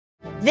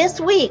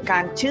This week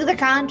on To the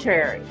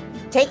Contrary,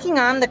 taking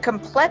on the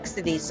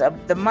complexities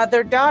of the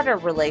mother-daughter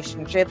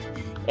relationship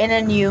in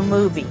a new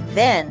movie.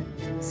 Then,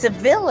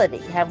 civility.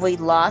 Have we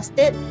lost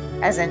it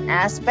as an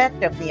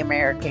aspect of the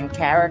American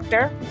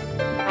character?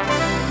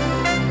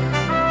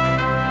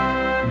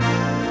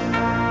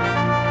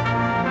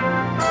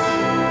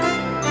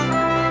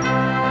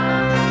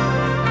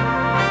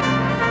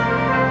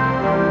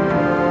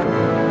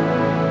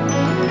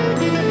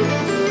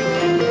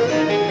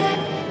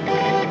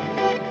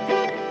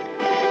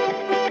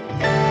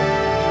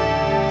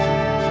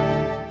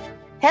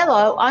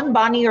 Hello, I'm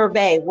Bonnie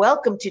Urbay.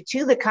 Welcome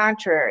to the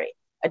Contrary,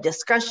 a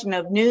discussion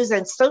of news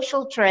and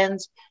social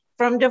trends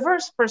from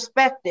diverse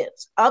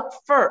perspectives. Up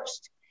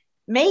first,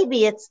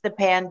 maybe it's the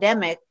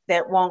pandemic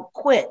that won't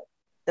quit,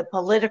 the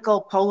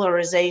political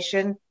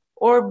polarization,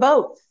 or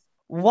both.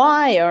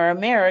 Why are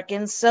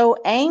Americans so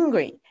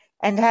angry?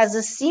 And has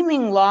a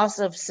seeming loss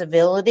of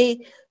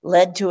civility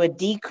led to a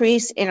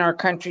decrease in our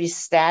country's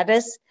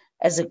status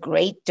as a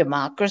great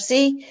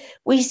democracy?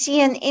 We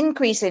see an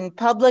increase in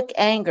public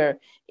anger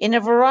in a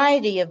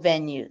variety of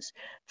venues,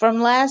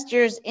 from last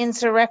year's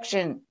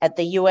insurrection at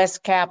the U.S.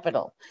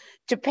 Capitol,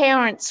 to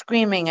parents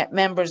screaming at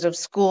members of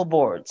school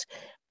boards,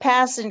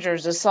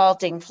 passengers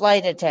assaulting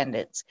flight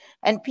attendants,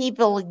 and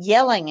people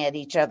yelling at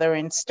each other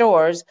in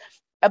stores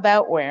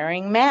about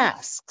wearing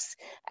masks.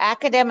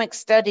 Academic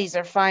studies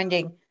are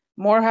finding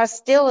more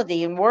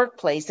hostility in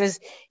workplaces,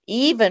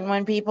 even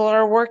when people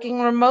are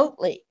working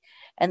remotely.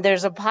 And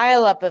there's a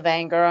pileup of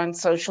anger on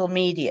social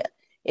media.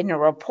 In a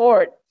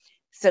report,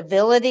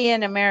 Civility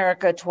in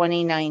America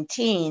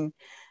 2019,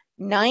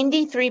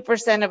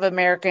 93% of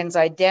Americans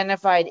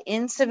identified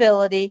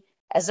incivility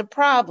as a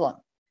problem.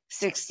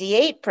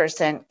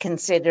 68%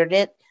 considered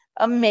it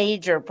a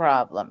major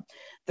problem.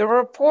 The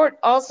report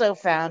also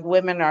found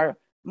women are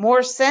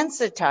more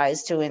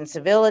sensitized to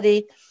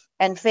incivility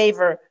and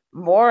favor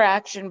more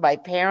action by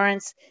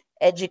parents,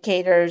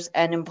 educators,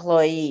 and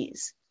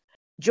employees.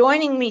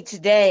 Joining me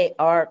today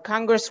are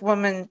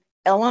Congresswoman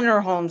Eleanor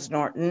Holmes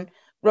Norton,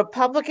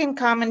 Republican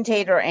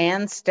commentator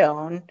Ann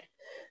Stone,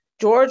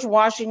 George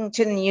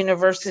Washington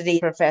University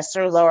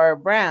professor Lara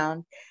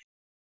Brown,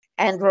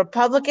 and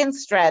Republican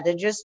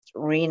strategist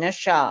Rina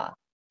Shah.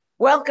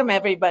 Welcome,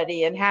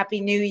 everybody, and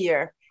Happy New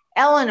Year.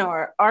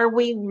 Eleanor, are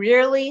we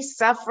really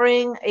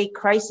suffering a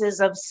crisis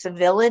of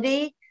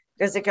civility?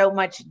 Does it go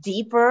much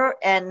deeper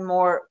and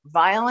more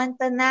violent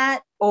than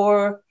that,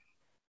 or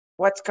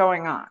what's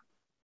going on?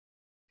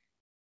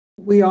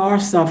 We are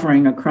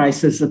suffering a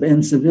crisis of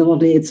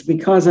incivility. It's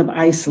because of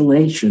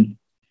isolation.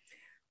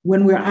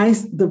 When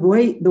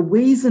the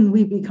reason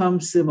we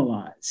become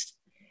civilized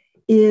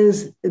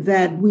is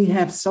that we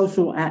have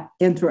social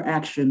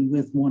interaction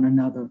with one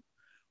another.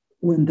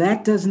 When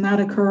that does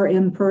not occur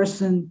in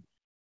person,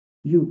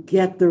 you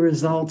get the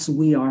results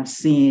we are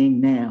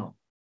seeing now.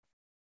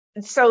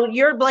 So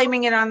you're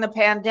blaming it on the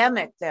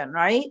pandemic then,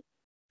 right?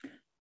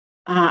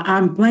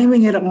 I'm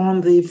blaming it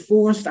on the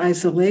forced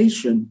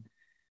isolation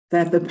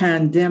that the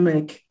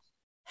pandemic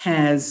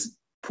has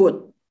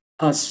put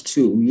us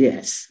to,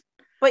 yes.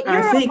 But you're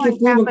up on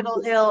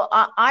Capitol Hill.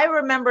 I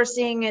remember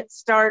seeing it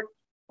start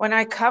when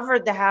I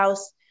covered the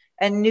House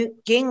and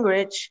Newt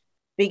Gingrich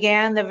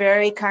began the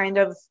very kind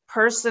of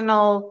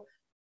personal,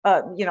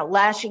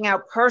 lashing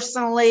out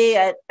personally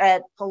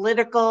at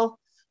political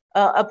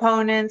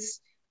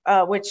opponents,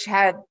 which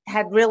had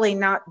really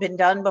not been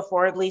done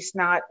before, at least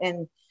not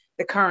in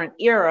the current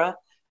era.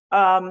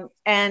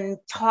 And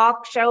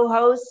talk show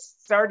hosts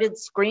started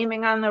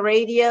screaming on the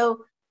radio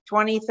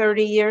 20,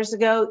 30 years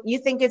ago. You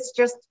think it's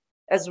just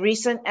as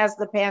recent as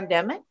the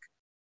pandemic?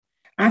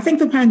 I think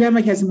the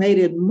pandemic has made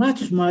it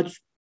much,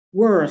 much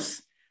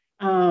worse.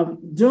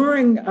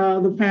 During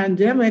the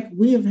pandemic,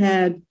 we have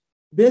had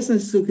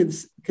business to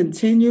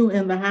continue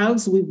in the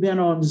house. We've been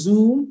on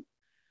Zoom.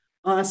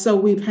 So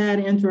we've had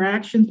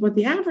interactions, but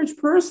the average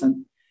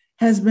person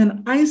has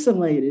been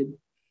isolated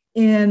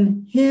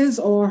in his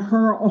or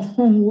her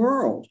own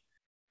world.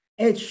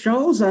 It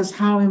shows us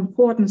how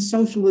important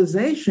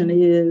socialization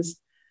is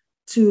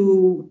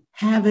to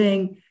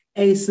having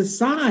a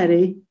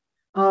society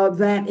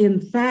that in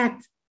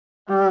fact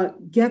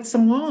gets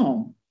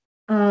along.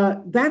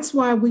 That's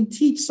why we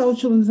teach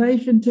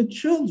socialization to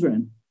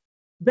children.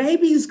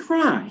 Babies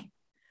cry,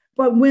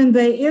 but when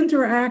they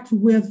interact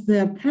with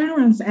their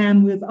parents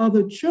and with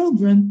other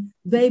children,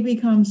 they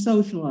become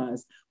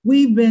socialized.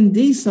 We've been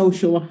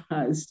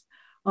desocialized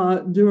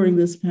during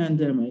this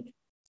pandemic.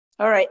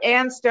 All right,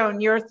 Ann Stone,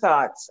 your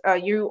thoughts.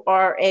 You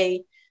are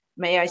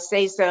may I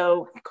say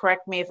so,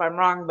 correct me if I'm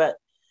wrong, but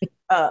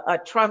a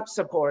Trump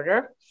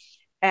supporter.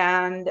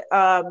 And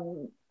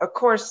of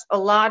course, a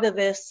lot of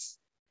this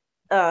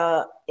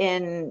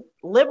in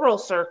liberal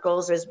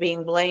circles is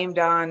being blamed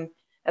on,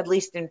 at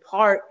least in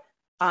part,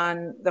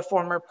 on the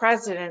former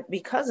president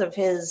because of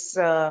his,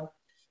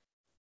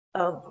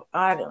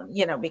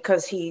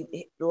 because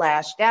he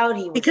lashed out.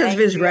 He was because of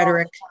his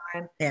rhetoric,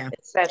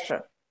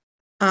 etc.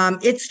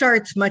 It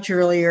starts much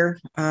earlier.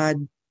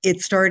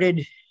 It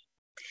started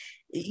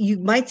you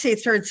might say it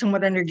started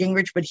somewhat under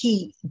Gingrich, but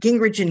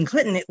Gingrich and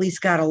Clinton at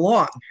least got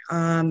along.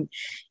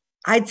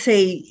 I'd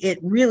say it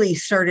really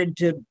started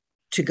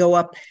to go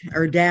up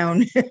or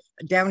down,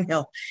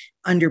 downhill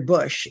under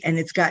Bush, and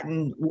it's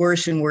gotten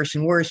worse and worse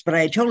and worse. But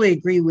I totally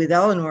agree with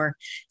Eleanor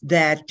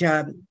that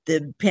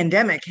the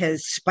pandemic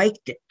has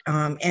spiked it,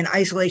 and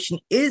isolation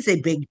is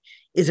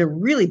a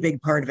really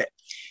big part of it.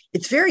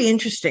 It's very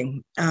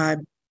interesting.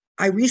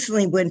 I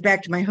recently went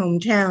back to my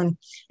hometown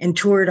and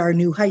toured our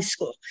new high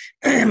school.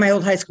 My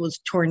old high school was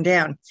torn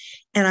down,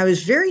 and I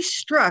was very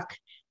struck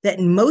that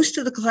in most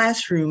of the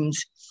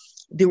classrooms,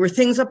 there were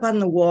things up on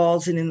the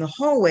walls and in the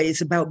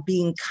hallways about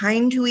being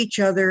kind to each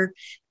other,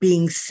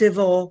 being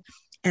civil,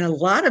 and a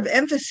lot of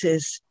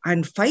emphasis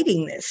on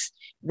fighting this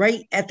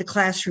right at the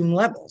classroom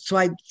level. So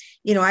I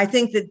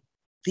think that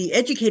the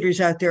educators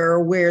out there are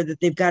aware that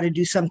they've got to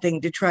do something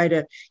to try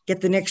to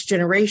get the next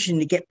generation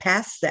to get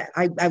past that.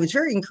 I was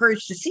very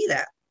encouraged to see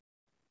that.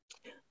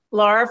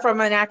 Lara,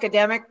 from an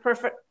academic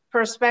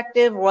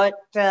perspective, what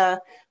do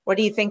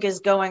you think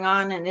is going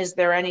on, and is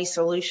there any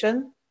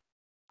solution?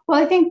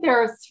 Well, I think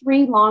there are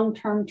 3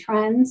 long-term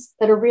trends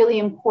that are really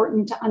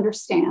important to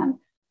understand.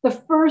 The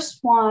first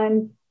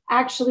one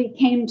actually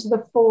came to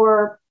the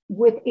fore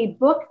with a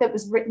book that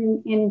was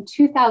written in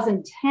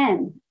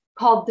 2010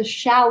 called The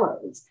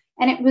Shallows.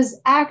 And it was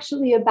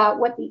actually about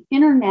what the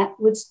internet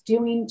was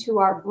doing to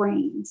our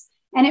brains.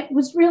 And it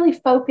was really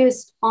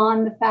focused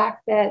on the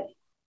fact that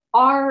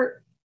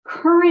our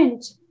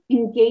current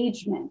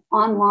engagement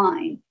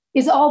online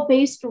is all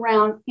based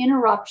around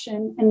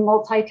interruption and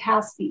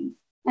multitasking.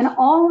 And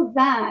all of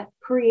that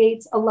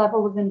creates a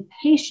level of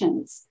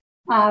impatience,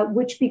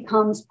 which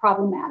becomes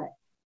problematic.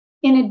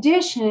 In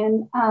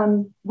addition,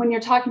 when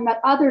you're talking about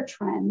other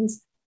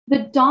trends, the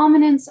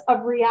dominance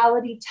of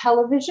reality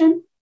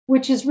television,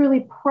 which is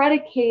really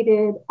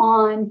predicated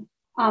on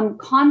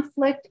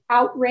conflict,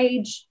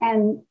 outrage,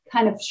 and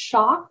kind of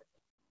shock,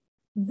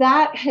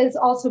 that has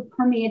also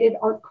permeated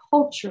our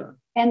culture.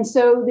 And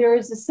so there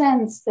is a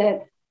sense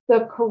that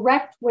the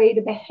correct way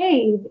to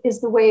behave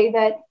is the way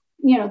that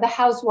the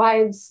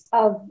housewives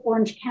of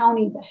Orange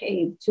County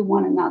behave to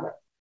one another.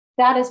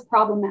 That is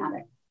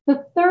problematic.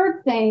 The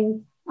third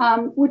thing,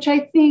 which I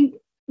think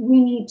we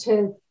need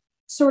to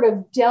sort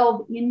of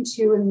delve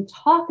into and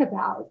talk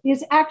about,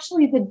 is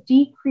actually the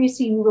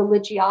decreasing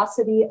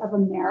religiosity of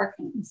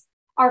Americans.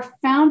 Our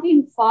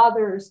founding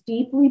fathers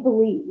deeply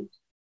believed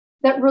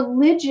that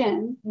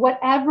religion,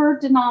 whatever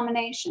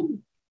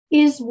denomination,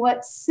 is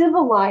what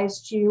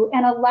civilized you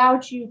and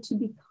allowed you to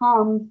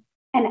become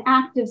an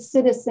active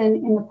citizen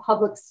in the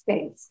public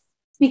space.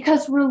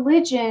 Because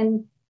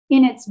religion,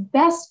 in its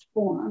best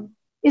form,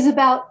 is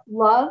about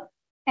love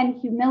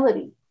and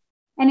humility.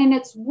 And in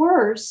its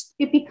worst,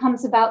 it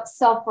becomes about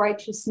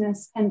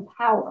self-righteousness and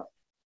power.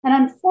 And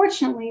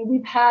unfortunately,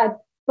 we've had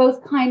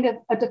both kind of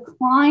a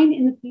decline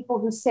in the people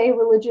who say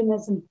religion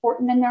is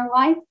important in their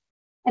life,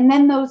 and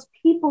then those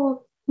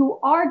people who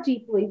are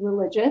deeply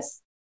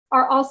religious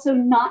are also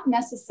not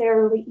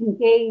necessarily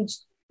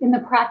engaged in the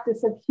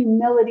practice of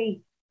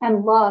humility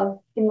and love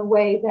in the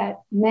way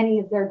that many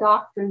of their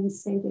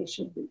doctrines say they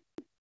should be.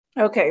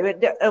 Okay,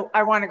 but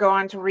I want to go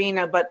on to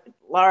Rina, but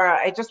Lara,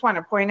 I just want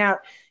to point out,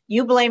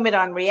 you blame it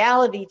on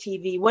reality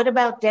TV. What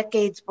about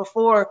decades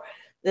before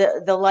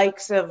the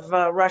likes of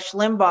Rush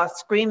Limbaugh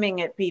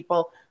screaming at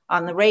people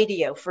on the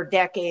radio for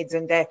decades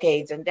and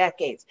decades and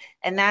decades?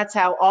 And that's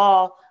how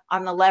all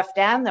on the left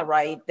and the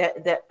right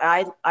that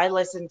I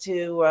listen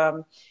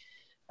to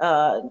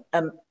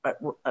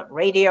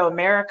Radio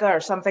America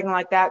or something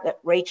like that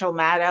Rachel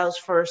Maddow's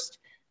first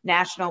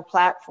national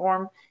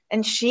platform.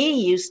 And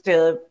she used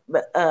to,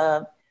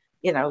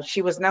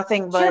 she was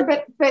nothing but...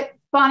 Sure, but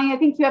Bonnie, I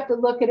think you have to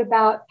look at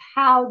about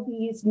how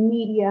these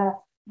media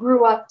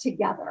grew up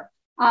together.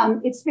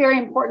 It's very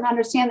important to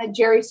understand that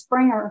Jerry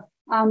Springer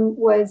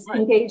was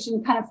engaged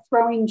in kind of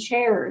throwing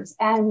chairs.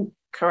 And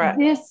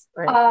this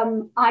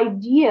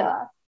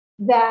idea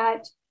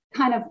that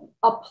kind of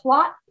a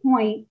plot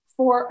point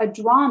for a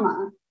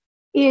drama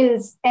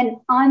is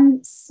an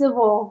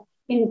uncivil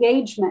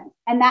engagement.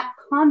 And that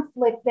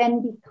conflict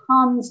then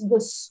becomes the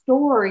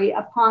story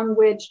upon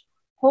which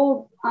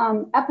whole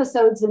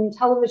episodes and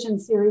television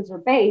series are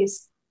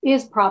based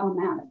is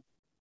problematic.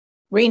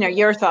 Rina,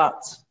 your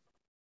thoughts?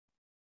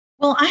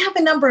 Well, I have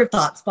a number of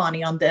thoughts,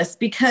 Bonnie, on this,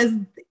 because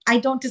I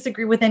don't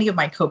disagree with any of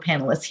my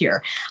co-panelists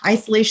here.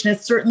 Isolation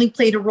has certainly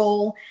played a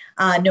role.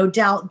 No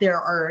doubt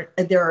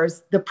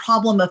there's the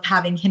problem of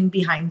having hidden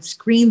behind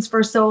screens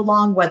for so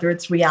long, whether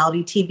it's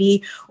reality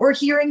TV or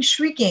hearing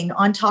shrieking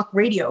on talk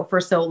radio for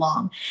so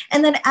long.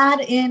 And then add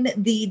in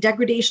the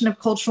degradation of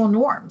cultural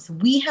norms.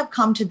 We have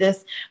come to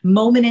this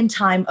moment in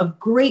time of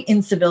great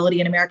incivility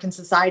in American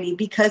society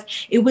because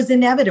it was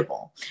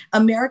inevitable.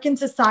 American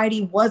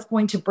society was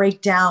going to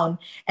break down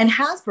and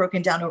has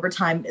broken down over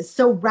time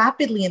so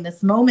rapidly in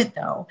this moment,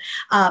 though,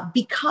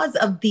 because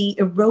of the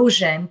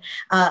erosion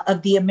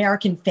of the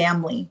American family,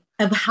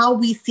 of how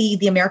we see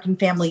the American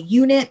family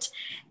unit,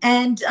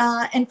 and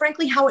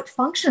frankly, how it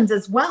functions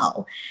as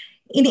well.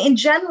 In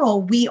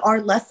general, we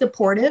are less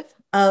supportive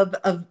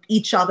of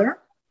each other,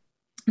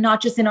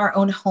 not just in our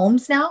own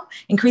homes now,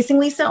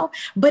 increasingly so,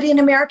 but in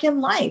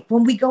American life.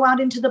 When we go out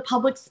into the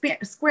public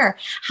square,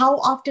 how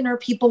often are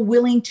people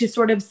willing to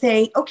sort of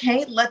say,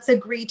 okay, let's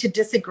agree to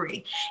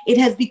disagree? It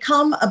has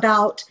become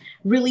about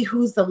really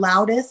who's the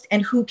loudest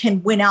and who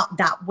can win out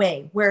that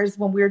way. Whereas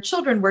when we were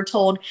children, we're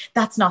told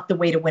that's not the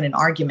way to win an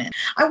argument.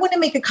 I want to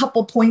make a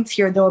couple points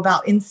here, though,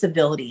 about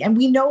incivility. And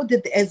we know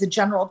that as a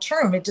general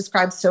term, it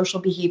describes social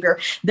behavior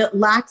that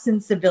lacks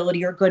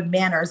incivility or good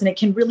manners. And it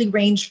can really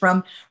range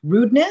from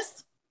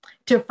rudeness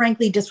to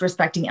frankly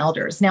disrespecting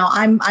elders. Now,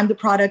 I'm the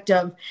product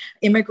of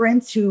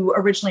immigrants who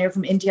originally are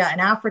from India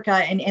and Africa,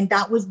 and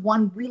that was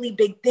one really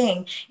big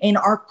thing in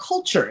our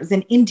cultures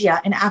in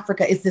India and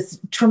Africa is this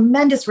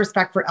tremendous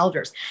respect for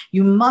elders.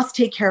 You must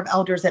take care of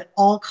elders at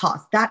all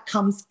costs. That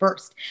comes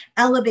first.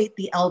 Elevate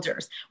the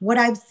elders. What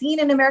I've seen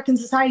in American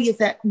society is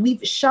that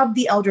we've shoved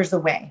the elders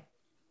away.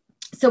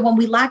 So when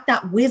we lack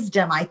that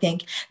wisdom, I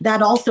think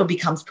that also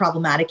becomes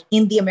problematic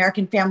in the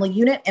American family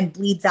unit and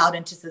bleeds out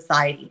into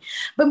society.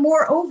 But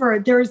moreover,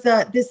 there's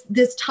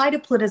this tide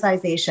of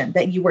politicization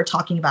that you were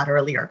talking about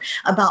earlier,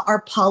 about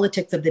our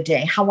politics of the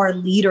day, how our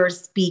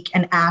leaders speak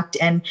and act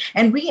and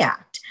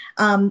react.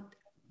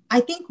 I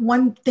think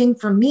one thing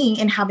for me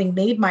in having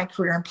made my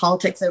career in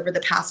politics over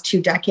the past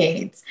 2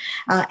 decades,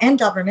 and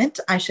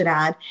government, I should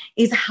add,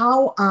 is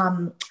how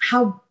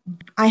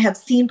I have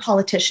seen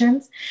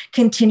politicians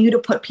continue to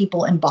put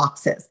people in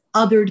boxes,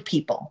 othered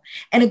people.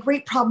 And a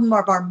great problem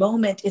of our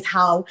moment is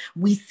how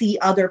we see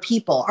other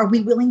people. Are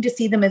we willing to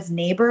see them as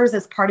neighbors,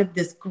 as part of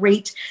this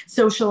great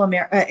social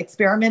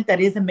experiment that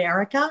is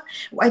America?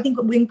 I think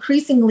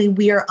increasingly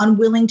we are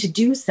unwilling to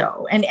do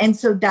so. And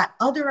so that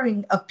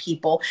othering of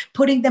people,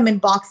 putting them in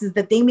boxes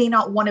that they may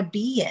not want to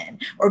be in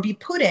or be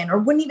put in or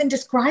wouldn't even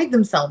describe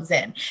themselves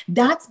in,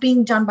 that's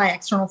being done by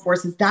external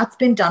forces. That's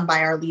been done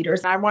by our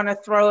leaders. I want to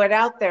throw it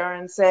out there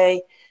and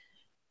say,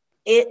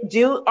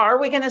 are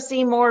we going to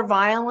see more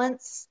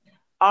violence?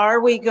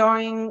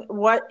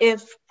 What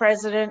if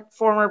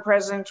former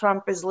President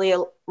Trump is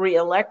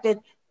reelected?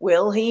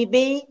 Will he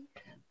be?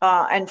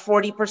 And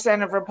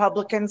 40% of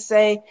Republicans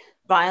say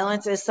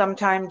violence is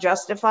sometimes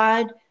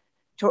justified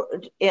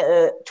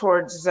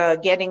towards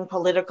getting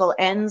political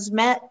ends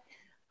met.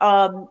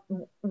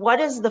 What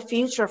is the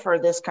future for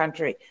this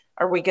country?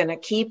 Are we going to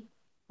keep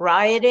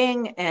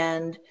rioting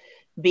and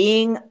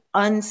being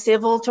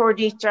uncivil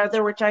toward each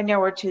other, which I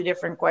know are 2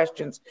 different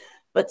questions,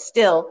 but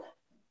still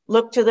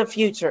look to the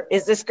future.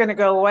 Is this going to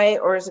go away,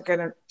 or is it going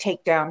to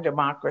take down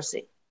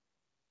democracy?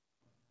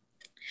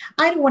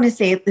 I don't want to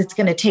say it's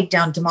going to take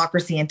down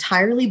democracy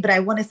entirely, but I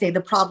want to say the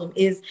problem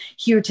is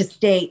here to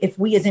stay if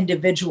we as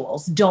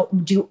individuals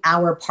don't do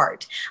our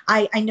part.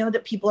 I know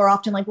that people are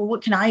often like, well,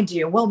 what can I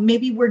do? Well,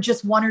 maybe we're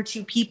just 1 or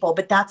 2 people,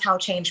 but that's how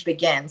change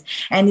begins.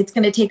 And it's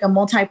going to take a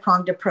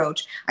multi-pronged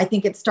approach. I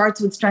think it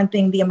starts with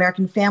strengthening the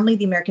American family,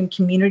 the American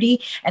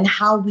community, and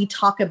how we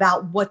talk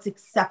about what's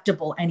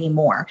acceptable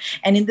anymore.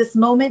 And in this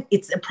moment,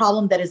 it's a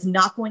problem that is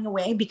not going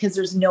away because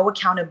there's no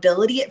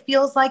accountability, it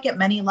feels like, at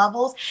many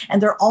levels.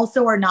 And there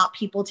also are not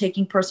people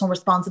taking personal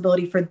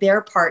responsibility for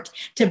their part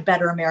to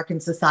better American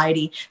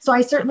society. So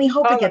I certainly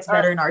hope it gets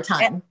better in our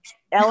time.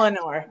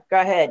 Eleanor, go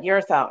ahead.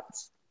 Your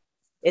thoughts.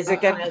 Is it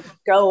going to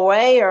go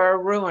away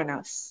or ruin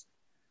us?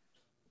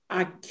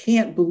 I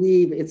can't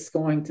believe it's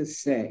going to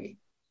stay.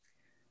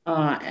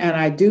 And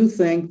I do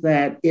think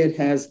that it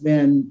has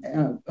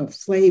been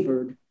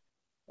flavored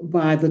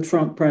by the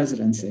Trump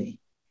presidency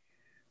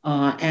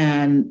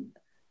and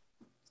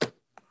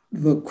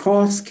the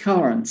cross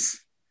currents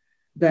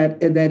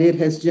that it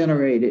has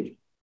generated.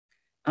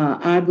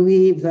 I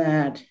believe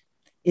that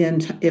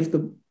if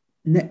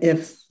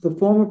the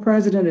former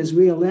president is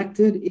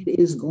reelected, it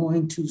is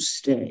going to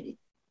stay.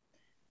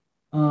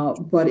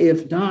 But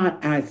if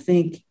not, I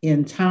think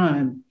in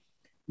time,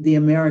 the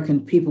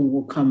American people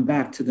will come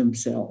back to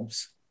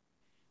themselves.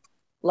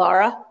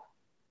 Lara?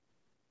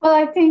 Well,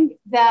 I think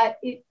that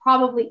it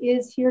probably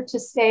is here to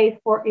stay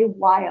for a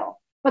while.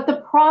 But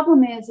the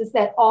problem is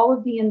that all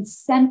of the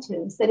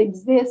incentives that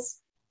exist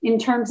in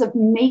terms of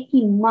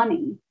making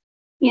money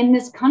in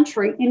this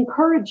country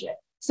encourage it.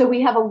 So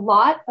we have a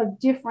lot of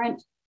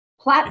different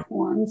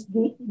platforms,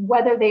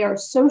 whether they are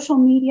social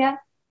media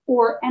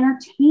or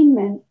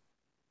entertainment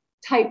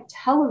type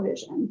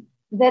television,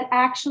 that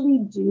actually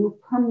do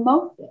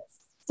promote this.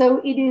 So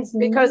it is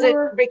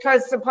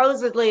because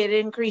supposedly it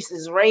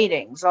increases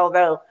ratings,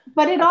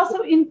 but it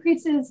also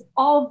increases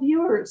all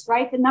viewers,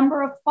 right? The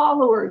number of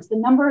followers, the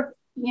number of,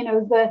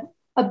 the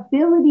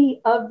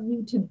ability of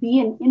you to be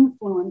an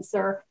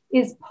influencer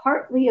is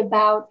partly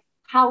about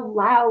how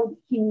loud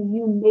can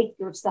you make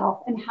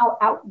yourself and how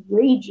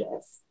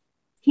outrageous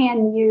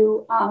can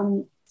you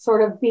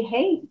sort of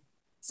behave.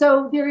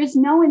 So there is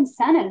no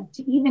incentive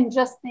to even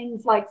just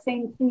things like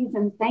saying please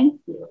and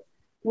thank you,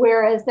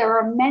 whereas there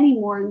are many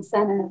more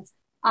incentives,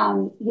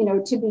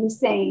 to be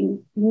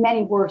saying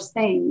many worse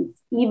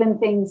things, even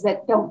things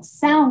that don't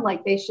sound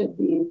like they should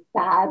be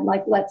bad,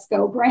 like let's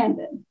go,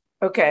 Brandon.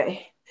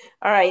 Okay.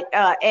 All right.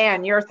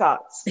 Anne, your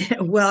thoughts.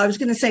 Well, I was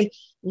going to say,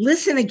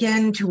 listen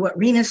again to what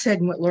Rina said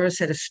and what Laura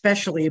said,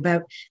 especially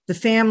about the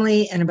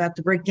family and about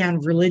the breakdown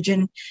of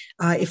religion.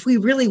 If we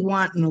really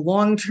want in the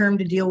long term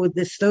to deal with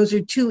this, those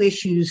are two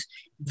issues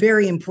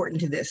very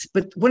important to this.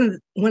 But one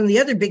of the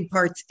other big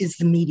parts is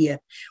the media.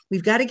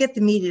 We've got to get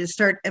the media to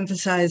start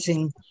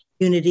emphasizing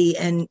unity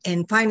and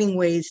finding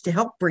ways to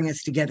help bring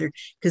us together,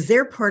 because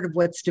they're part of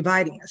what's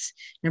dividing us,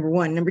 number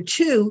one. Number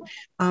two,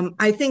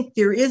 I think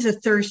there is a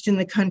thirst in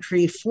the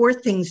country for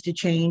things to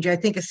change. I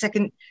think a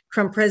second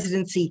Trump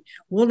presidency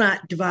will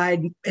not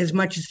divide as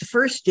much as the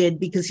first did,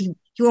 because he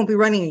won't be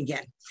running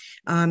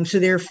again. So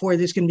therefore,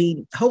 there's going to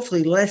be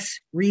hopefully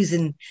less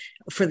reason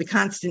for the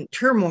constant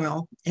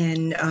turmoil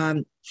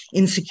and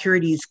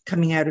insecurities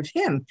coming out of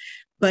him.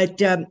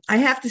 But I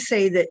have to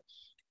say that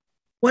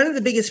one of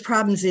the biggest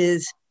problems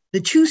is the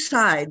two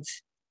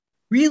sides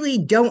really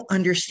don't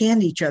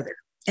understand each other.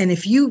 And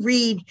if you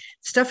read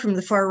stuff from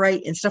the far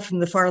right and stuff from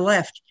the far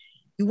left,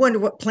 you wonder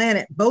what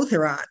planet both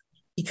are on,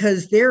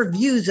 because their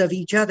views of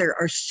each other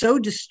are so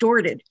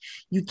distorted.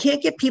 You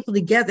can't get people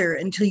together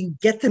until you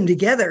get them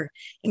together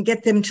and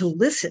get them to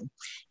listen.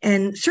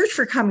 And Search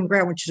for Common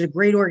Ground, which is a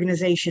great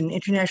organization,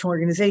 international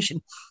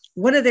organization,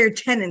 one of their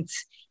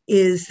tenets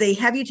is they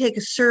have you take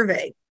a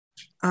survey,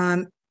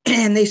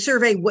 and they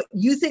survey what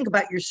you think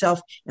about yourself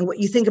and what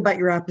you think about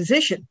your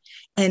opposition.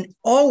 And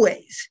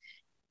always,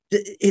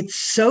 it's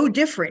so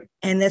different.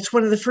 And that's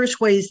one of the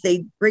first ways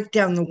they break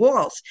down the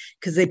walls,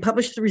 because they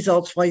publish the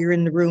results while you're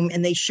in the room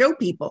and they show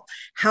people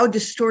how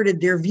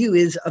distorted their view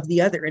is of the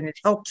other. And it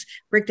helps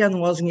break down the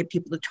walls and get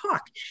people to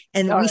talk.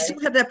 And we still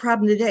have that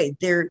problem today.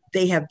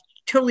 They have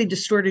totally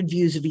distorted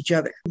views of each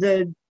other.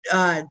 The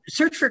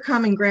Search for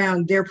Common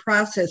Ground, their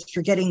process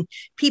for getting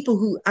people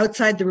who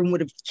outside the room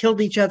would have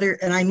killed each other,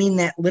 and I mean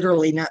that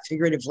literally, not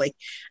figuratively,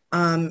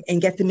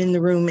 and get them in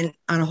the room and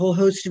on a whole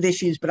host of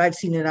issues, but I've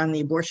seen it on the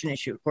abortion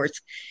issue, of course,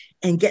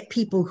 and get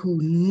people who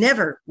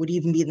never would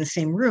even be in the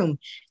same room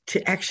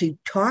to actually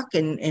talk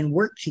and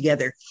work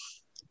together.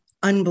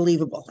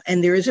 Unbelievable.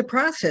 And there is a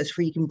process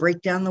where you can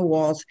break down the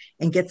walls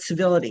and get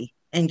civility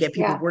and get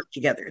people to work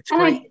together. It's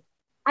great.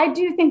 I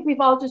do think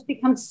we've all just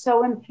become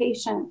so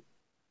impatient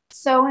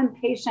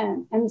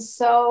and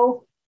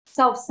so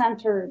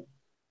self-centered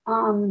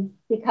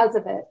because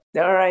of it.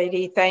 All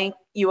righty. Thank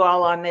you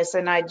all on this.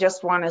 And I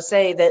just want to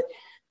say that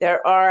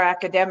there are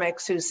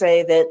academics who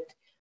say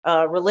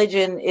that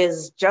religion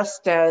is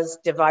just as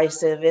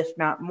divisive, if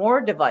not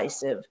more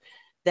divisive,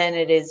 than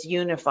it is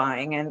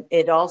unifying. And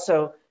it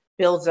also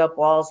builds up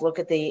walls. Look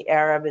at the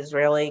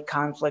Arab-Israeli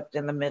conflict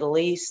in the Middle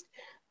East.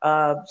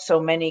 So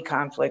many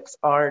conflicts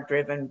are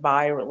driven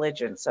by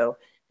religion. So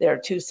there are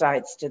two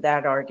sides to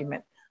that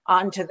argument.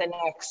 On to the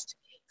next,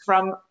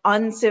 from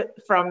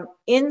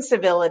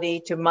incivility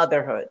to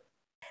motherhood.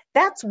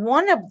 That's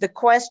one of the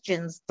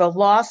questions The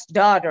Lost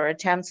Daughter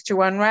attempts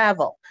to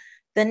unravel.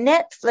 The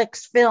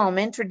Netflix film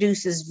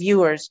introduces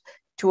viewers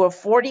to a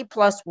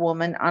 40-plus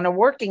woman on a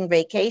working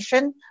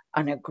vacation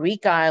on a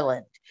Greek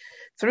island.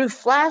 Through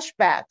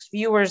flashbacks,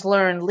 viewers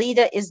learn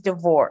Lita is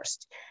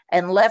divorced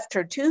and left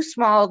her two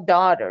small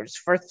daughters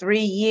for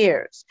 3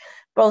 years.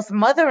 Both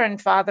mother and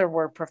father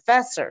were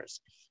professors,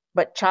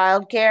 but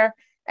childcare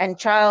and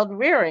child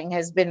rearing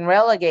has been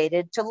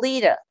relegated to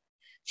Lita.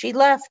 She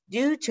left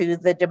due to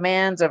the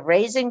demands of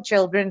raising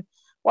children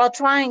while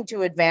trying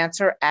to advance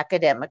her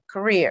academic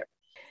career.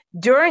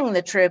 During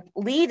the trip,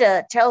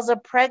 Lita tells a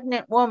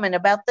pregnant woman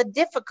about the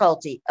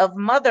difficulty of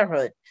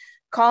motherhood,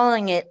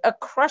 calling it a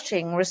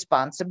crushing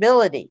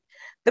responsibility.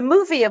 The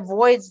movie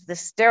avoids the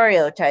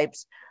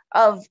stereotypes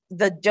of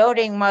the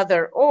doting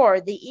mother or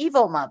the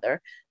evil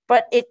mother,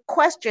 but it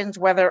questions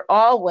whether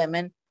all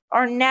women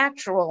are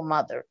natural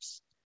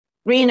mothers.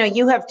 Rina,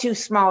 you have two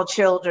small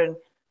children.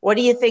 What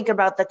do you think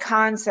about the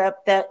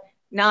concept that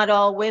not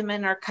all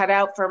women are cut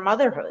out for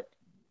motherhood?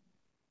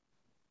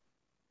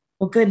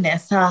 Well,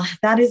 goodness,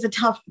 that is a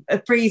tough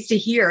phrase to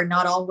hear.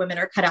 Not all women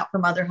are cut out for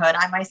motherhood.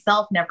 I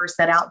myself never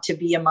set out to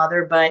be a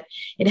mother, but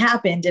it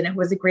happened. And it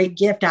was a great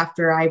gift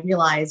after I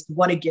realized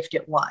what a gift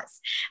it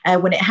was.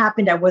 When it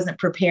happened, I wasn't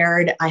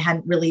prepared. I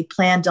hadn't really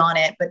planned on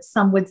it. But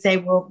some would say,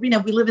 well, we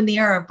live in the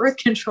era of birth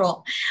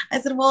control.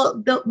 I said,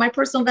 well, my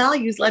personal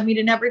values led me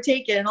to never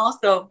take it. And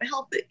also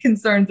health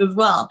concerns as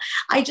well.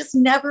 I just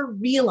never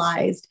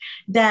realized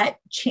that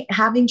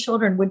having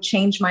children would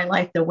change my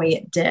life the way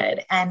it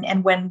did.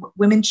 And when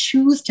women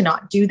choose to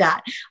not do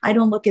that, I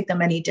don't look at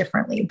them any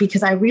differently,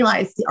 because I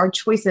realize our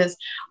choices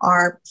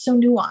are so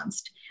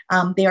nuanced.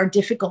 They are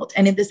difficult.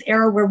 And in this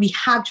era where we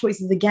have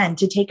choices again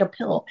to take a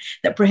pill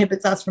that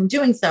prohibits us from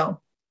doing so,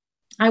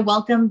 I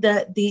welcome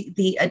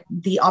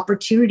the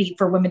opportunity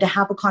for women to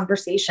have a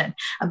conversation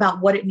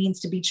about what it means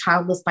to be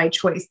childless by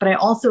choice. But I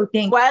also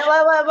think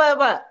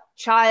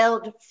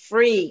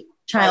child-free.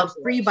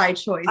 Child-free by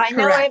choice. I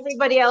know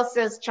everybody else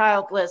says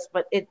childless,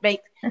 but it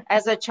makes,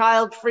 as a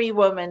child-free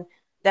woman,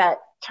 that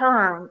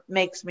term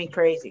makes me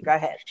crazy. Go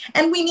ahead.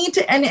 And we need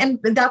to, and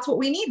that's what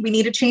we need. We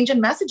need a change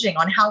in messaging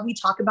on how we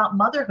talk about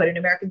motherhood in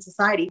American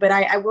society. But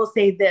I will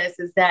say this,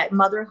 is that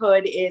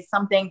motherhood is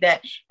something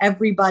that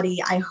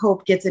everybody, I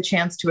hope, gets a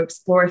chance to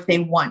explore if they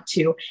want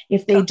to.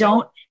 If they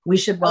don't, we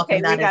should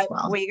welcome that as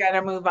well. We got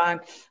to move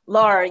on.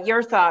 Lara,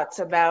 your thoughts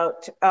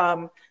about,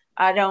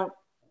 I don't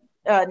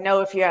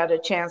know if you had a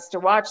chance to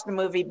watch the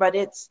movie, but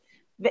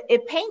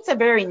it paints a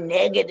very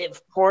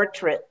negative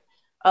portrait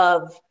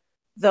of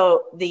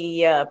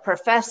the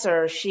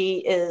professor.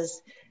 She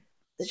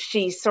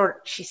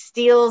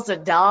steals a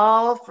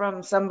doll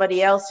from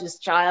somebody else whose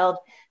child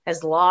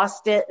has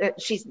lost it.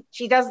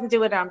 She doesn't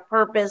do it on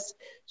purpose.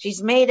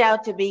 She's made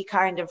out to be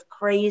kind of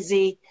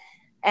crazy,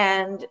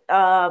 and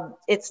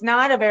it's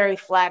not a very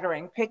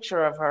flattering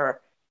picture of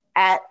her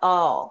at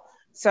all.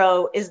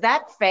 So is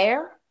that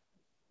fair?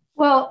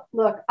 Well,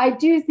 look, I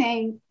do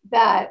think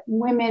that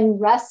women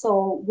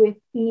wrestle with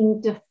being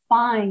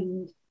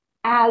defined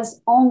as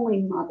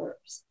only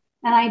mothers.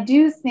 And I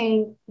do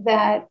think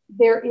that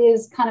there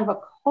is kind of a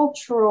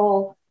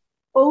cultural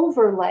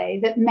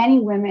overlay that many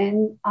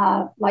women,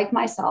 like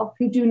myself,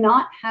 who do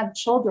not have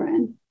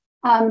children,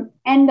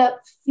 end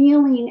up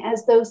feeling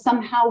as though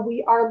somehow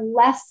we are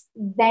less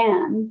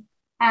than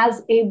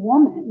as a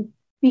woman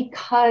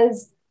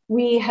because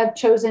we have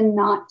chosen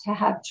not to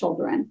have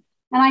children.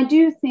 And I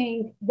do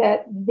think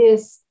that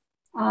this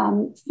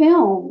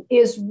film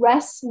is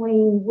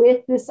wrestling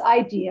with this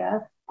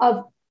idea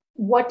of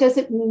what does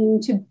it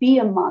mean to be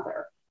a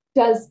mother?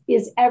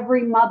 Is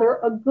every mother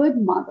a good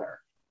mother?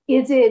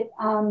 Is it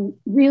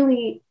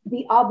really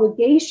the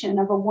obligation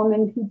of a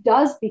woman who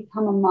does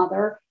become a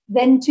mother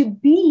then to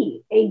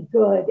be a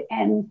good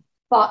and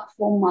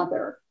thoughtful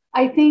mother?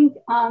 I think,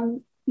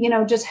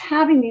 just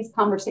having these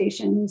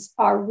conversations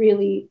are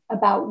really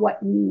about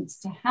what needs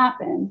to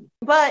happen.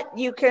 But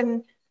you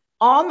can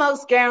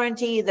almost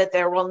guarantee that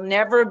there will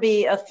never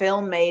be a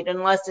film made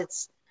unless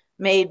it's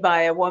made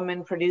by a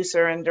woman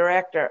producer and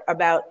director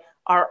about,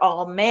 are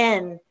all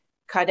men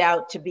cut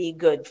out to be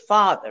good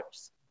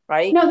fathers,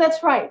 right? No,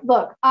 that's right.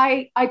 Look,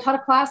 I taught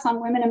a class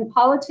on women in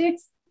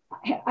politics.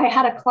 I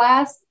had a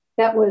class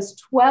that was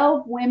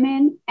 12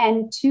 women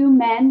and 2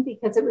 men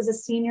because it was a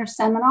senior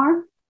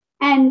seminar.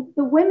 And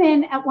the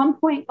women at one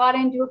point got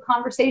into a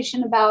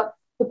conversation about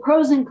the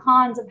pros and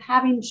cons of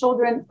having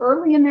children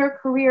early in their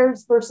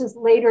careers versus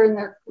later in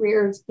their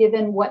careers,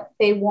 given what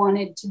they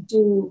wanted to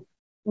do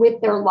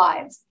with their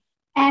lives.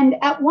 And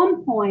at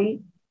one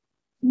point,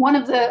 one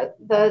of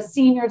the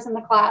seniors in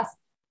the class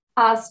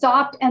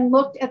stopped and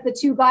looked at the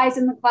 2 guys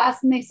in the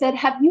class and they said,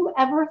 "Have you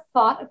ever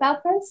thought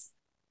about this?"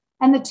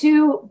 And the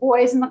 2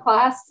 boys in the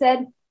class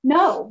said,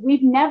 "No,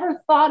 we've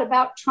never thought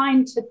about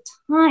trying to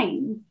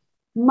time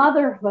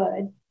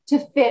motherhood to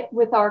fit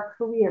with our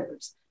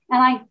careers."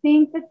 And I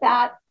think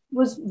that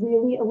was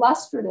really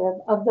illustrative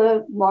of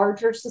the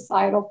larger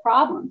societal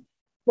problem.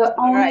 The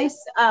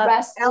onus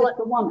rests with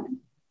the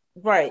woman.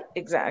 Right,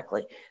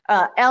 exactly.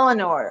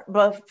 Eleanor,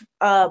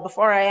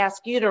 before I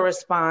ask you to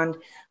respond,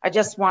 I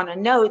just want to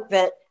note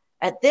that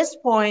at this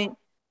point,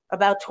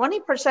 about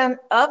 20%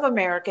 of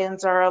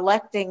Americans are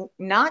electing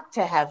not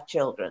to have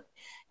children.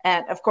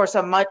 And of course,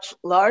 a much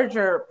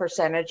larger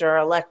percentage are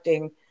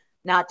electing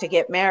not to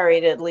get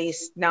married, at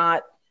least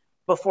not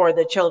before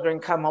the children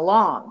come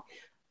along.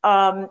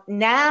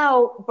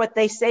 Now, but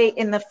they say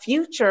in the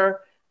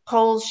future,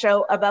 polls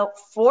show about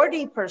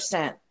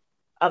 40%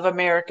 of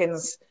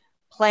Americans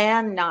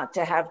plan not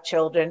to have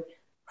children,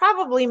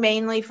 probably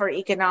mainly for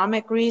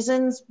economic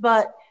reasons,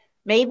 but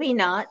maybe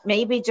not,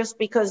 maybe just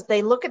because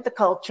they look at the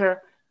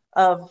culture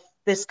of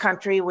this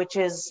country, which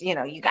is, you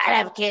gotta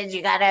have kids,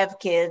 you gotta have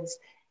kids.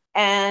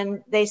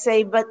 And they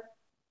say, but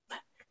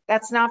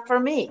that's not for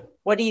me.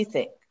 What do you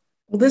think?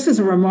 Well, this is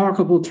a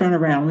remarkable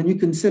turnaround when you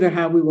consider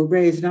how we were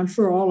raised. And I'm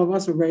sure all of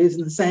us are raised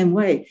in the same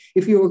way.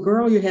 If you were a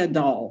girl, you had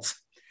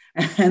dolls.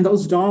 And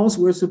those dolls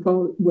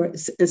were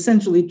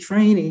essentially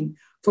training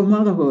for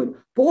motherhood.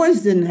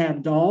 Boys didn't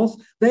have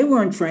dolls. They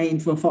weren't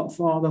trained for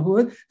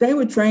fatherhood. They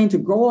were trained to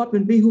grow up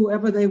and be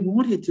whoever they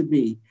wanted to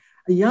be.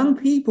 Young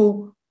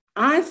people,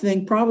 I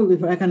think, probably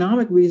for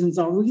economic reasons,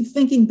 are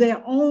rethinking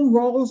their own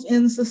roles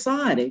in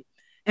society.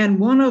 And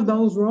one of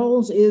those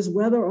roles is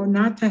whether or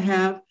not to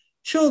have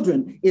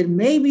children. It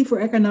may be for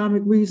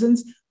economic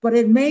reasons, but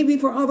it may be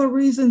for other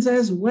reasons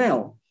as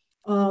well.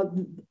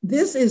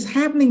 This is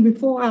happening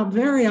before our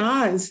very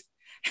eyes.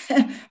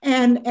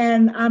 and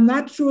I'm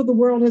not sure the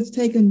world has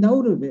taken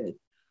note of it.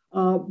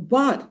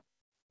 But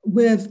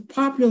with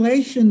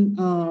population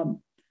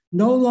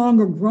no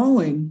longer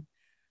growing,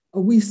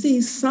 we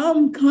see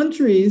some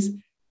countries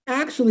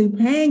actually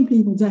paying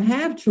people to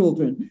have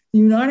children. The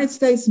United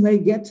States may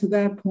get to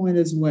that point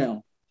as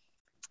well.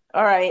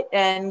 All right.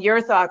 And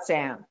your thoughts,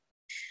 Anne?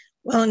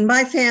 Well, in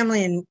my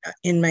family and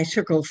in my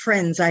circle of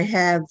friends, I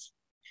have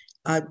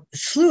a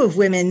slew of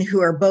women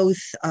who are both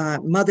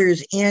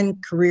mothers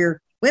and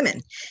career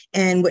women.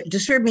 And what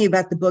disturbed me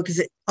about the book is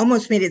it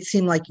almost made it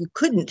seem like you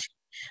couldn't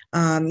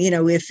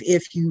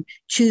If you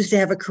choose to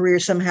have a career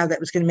somehow that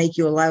was going to make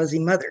you a lousy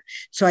mother.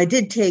 So I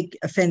did take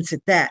offense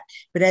at that.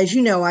 But as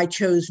you know, I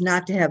chose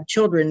not to have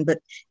children, but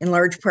in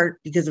large part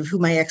because of who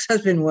my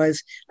ex-husband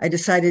was, I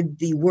decided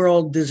the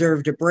world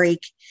deserved a break.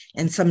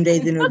 And someday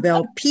the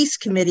Nobel Peace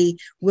Committee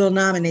will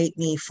nominate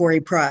me for a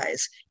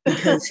prize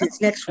because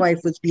his next wife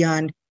was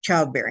beyond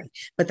childbearing,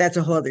 but that's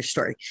a whole other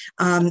story.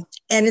 And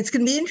it's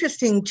going to be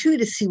interesting too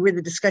to see where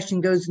the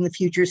discussion goes in the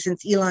future,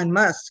 since Elon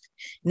Musk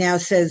now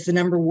says the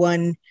number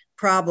one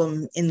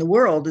problem in the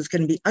world is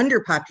going to be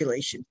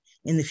underpopulation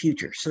in the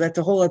future. So that's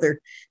a whole other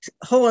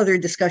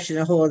discussion,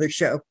 a whole other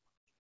show.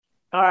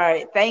 All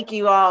right. Thank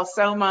you all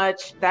so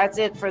much. That's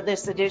it for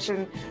this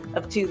edition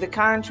of To the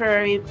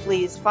Contrary.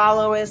 Please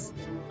follow us,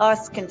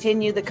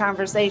 continue the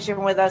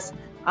conversation with us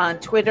on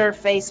Twitter,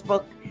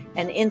 Facebook,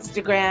 and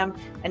Instagram,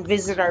 and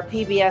visit our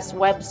PBS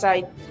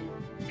website,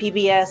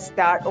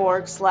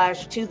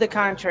 pbs.org/to the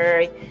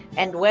contrary.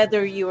 And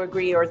whether you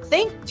agree or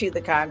think to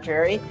the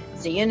contrary,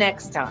 see you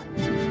next time.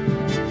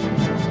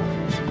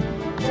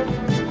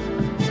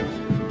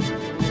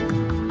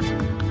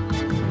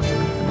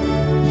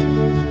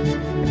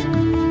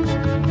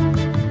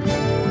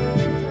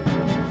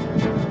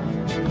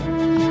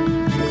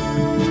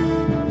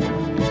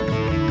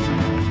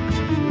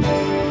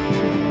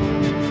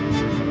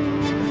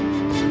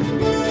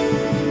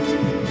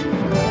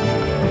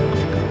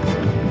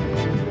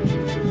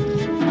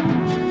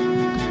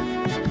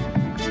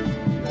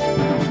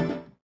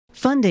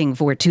 Funding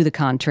for To the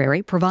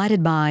Contrary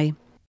provided by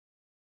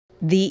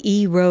the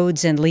E.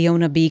 Rhodes and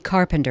Leona B.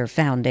 Carpenter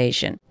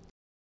Foundation,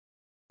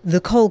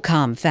 the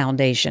Colcom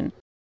Foundation,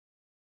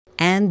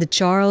 and the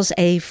Charles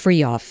A.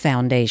 Freoff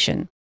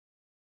Foundation.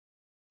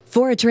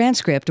 For a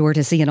transcript or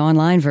to see an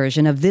online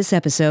version of this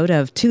episode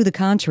of To the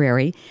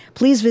Contrary,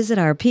 please visit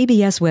our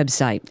PBS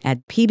website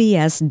at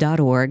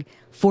pbs.org/To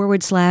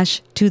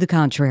the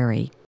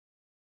Contrary.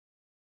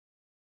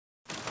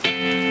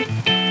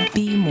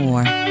 Be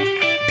more.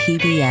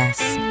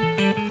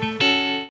 PBS.